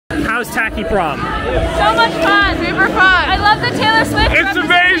How's Tacky Prom? So much fun. Super fun. I love the Taylor Swift. It's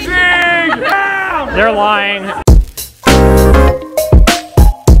amazing! They're lying.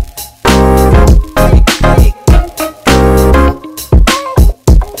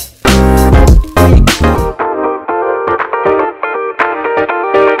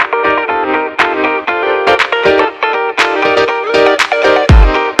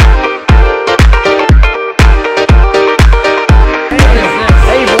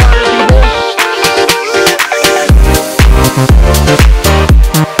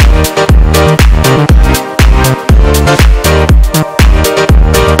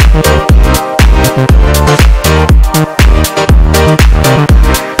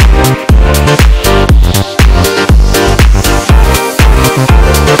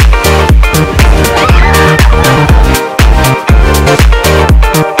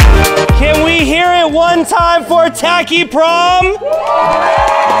 One time for Tacky Prom?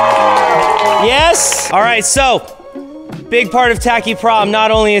 Yes? All right, so big part of Tacky Prom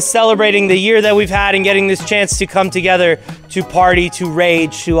not only is celebrating the year that we've had and getting this chance to come together to party, to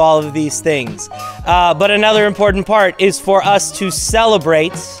rage, to all of these things. But another important part is for us to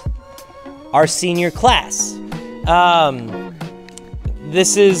celebrate our senior class.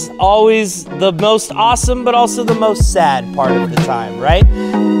 This is always the most awesome, but also the most sad part of the time, right?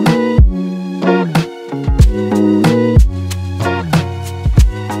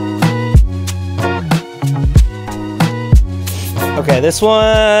 Okay, this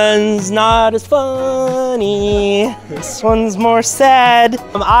one's not as funny. This one's more sad.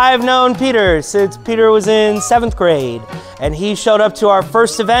 I've known Peter since Peter was in 7th grade, and he showed up to our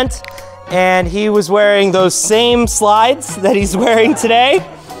first event, and he was wearing those same slides that he's wearing today.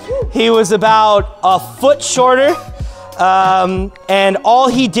 He was about a foot shorter, and all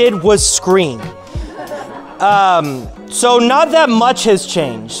he did was scream. So not that much has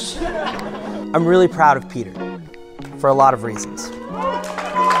changed. I'm really proud of Peter for a lot of reasons.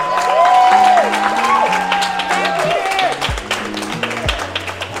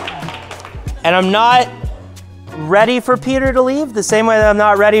 And I'm not ready for Peter to leave the same way that I'm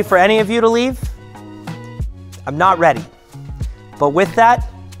not ready for any of you to leave. I'm not ready. But with that,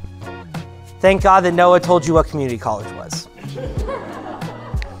 thank God that Noah told you what community college was.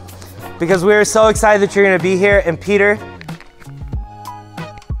 Because we are so excited that you're going to be here. And Peter,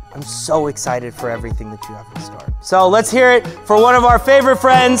 I'm so excited for everything that you have in store. So let's hear it for one of our favorite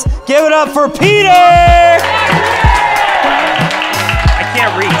friends. Give it up for Peter! I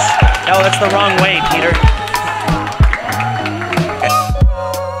can't reach. No, that's the wrong way, Peter.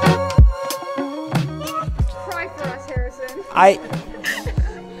 Cry for us, Harrison. I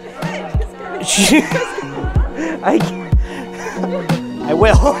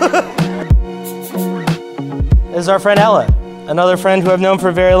will. This is our friend Ella, another friend who I've known for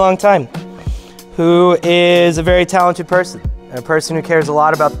a very long time, who is a very talented person, and a person who cares a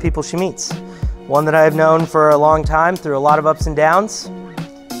lot about the people she meets. One that I've known for a long time through a lot of ups and downs,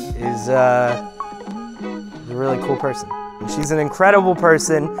 is a really cool person. She's an incredible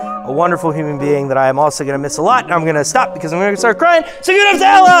person, a wonderful human being that I am also going to miss a lot, and I'm going to stop because I'm going to start crying. So give it up to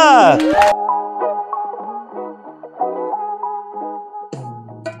Ella!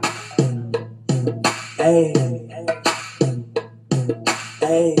 Hey,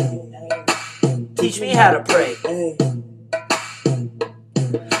 hey, teach me how to pray.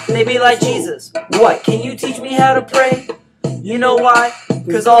 Maybe like Jesus. What, can you teach me how to pray? You know why?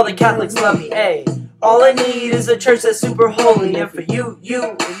 Cause all the Catholics love me, ayy. All I need is a church that's super holy, and for you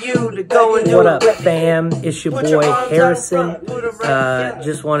to go and do it. What up, fam? It's your boy Harrison.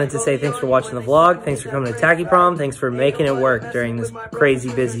 Just wanted to say thanks for watching the vlog. Thanks for coming to Tacky Prom. Thanks for making it work during this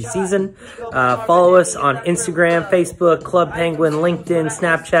crazy busy season. Follow us on Instagram, Facebook, Club Penguin, LinkedIn,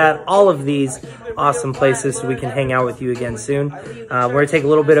 Snapchat, all of these awesome places so we can hang out with you again soon. We're gonna take a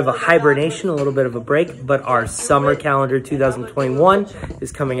little bit of a hibernation, a little bit of a break, but our summer calendar 2021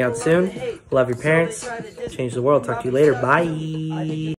 is coming out soon. Love your parents. Change the world. Talk to you later. Bye.